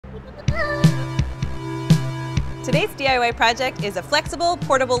Today's DIY project is a flexible,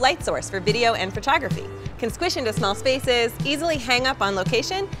 portable light source for video and photography. Can squish into small spaces, easily hang up on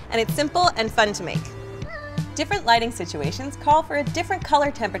location, and it's simple and fun to make. Different lighting situations call for a different color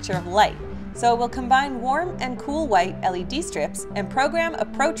temperature of light, so we'll combine warm and cool white LED strips and program a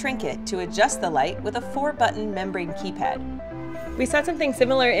Pro Trinket to adjust the light with a 4-button membrane keypad. We saw something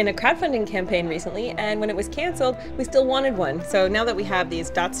similar in a crowdfunding campaign recently, and when it was canceled, we still wanted one. So now that we have these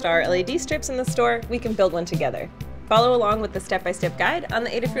 .star LED strips in the store, we can build one together. Follow along with the step-by-step guide on the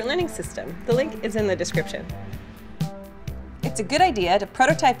Adafruit Learning System. The link is in the description. It's a good idea to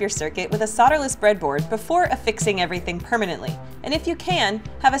prototype your circuit with a solderless breadboard before affixing everything permanently. And if you can,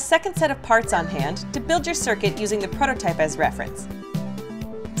 have a second set of parts on hand to build your circuit using the prototype as reference.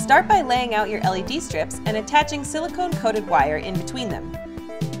 Start by laying out your LED strips and attaching silicone-coated wire in between them.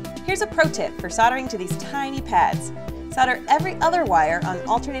 Here's a pro tip for soldering to these tiny pads. Solder every other wire on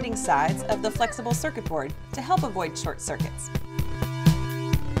alternating sides of the flexible circuit board to help avoid short circuits.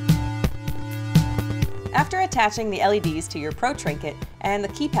 After attaching the LEDs to your Pro Trinket and the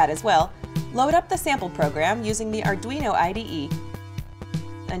keypad as well, load up the sample program using the Arduino IDE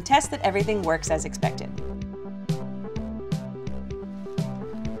and test that everything works as expected.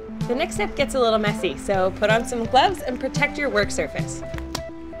 The next step gets a little messy, so put on some gloves and protect your work surface.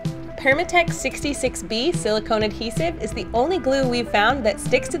 Permatex 66B silicone adhesive is the only glue we've found that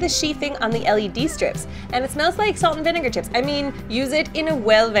sticks to the sheathing on the LED strips, and it smells like salt and vinegar chips. I mean, use it in a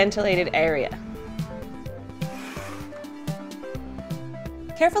well-ventilated area.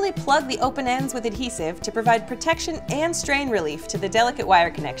 Carefully plug the open ends with adhesive to provide protection and strain relief to the delicate wire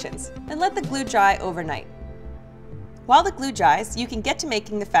connections, and let the glue dry overnight. While the glue dries, you can get to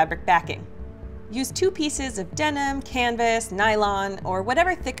making the fabric backing. Use 2 pieces of denim, canvas, nylon, or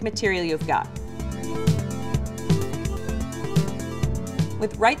whatever thick material you've got.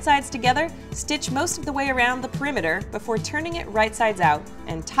 With right sides together, stitch most of the way around the perimeter before turning it right sides out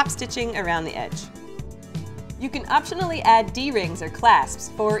and top stitching around the edge. You can optionally add D-rings or clasps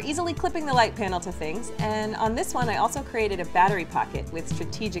for easily clipping the light panel to things, and on this one I also created a battery pocket with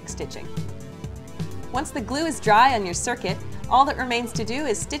strategic stitching. Once the glue is dry on your circuit, all that remains to do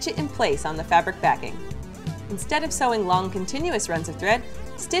is stitch it in place on the fabric backing. Instead of sewing long continuous runs of thread,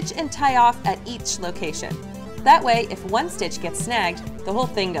 stitch and tie off at each location. That way, if one stitch gets snagged, the whole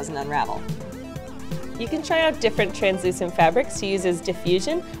thing doesn't unravel. You can try out different translucent fabrics to use as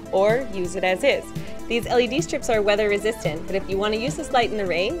diffusion or use it as is. These LED strips are weather resistant, but if you want to use this light in the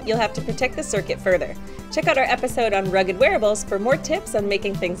rain, you'll have to protect the circuit further. Check out our episode on rugged wearables for more tips on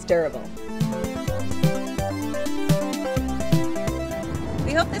making things durable.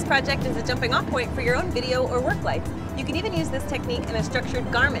 We hope this project is a jumping off point for your own video or work lights. You can even use this technique in a structured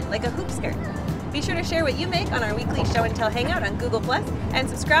garment like a hoop skirt. Be sure to share what you make on our weekly Show and Tell Hangout on Google+, and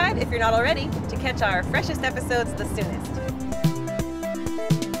subscribe if you're not already to catch our freshest episodes the soonest.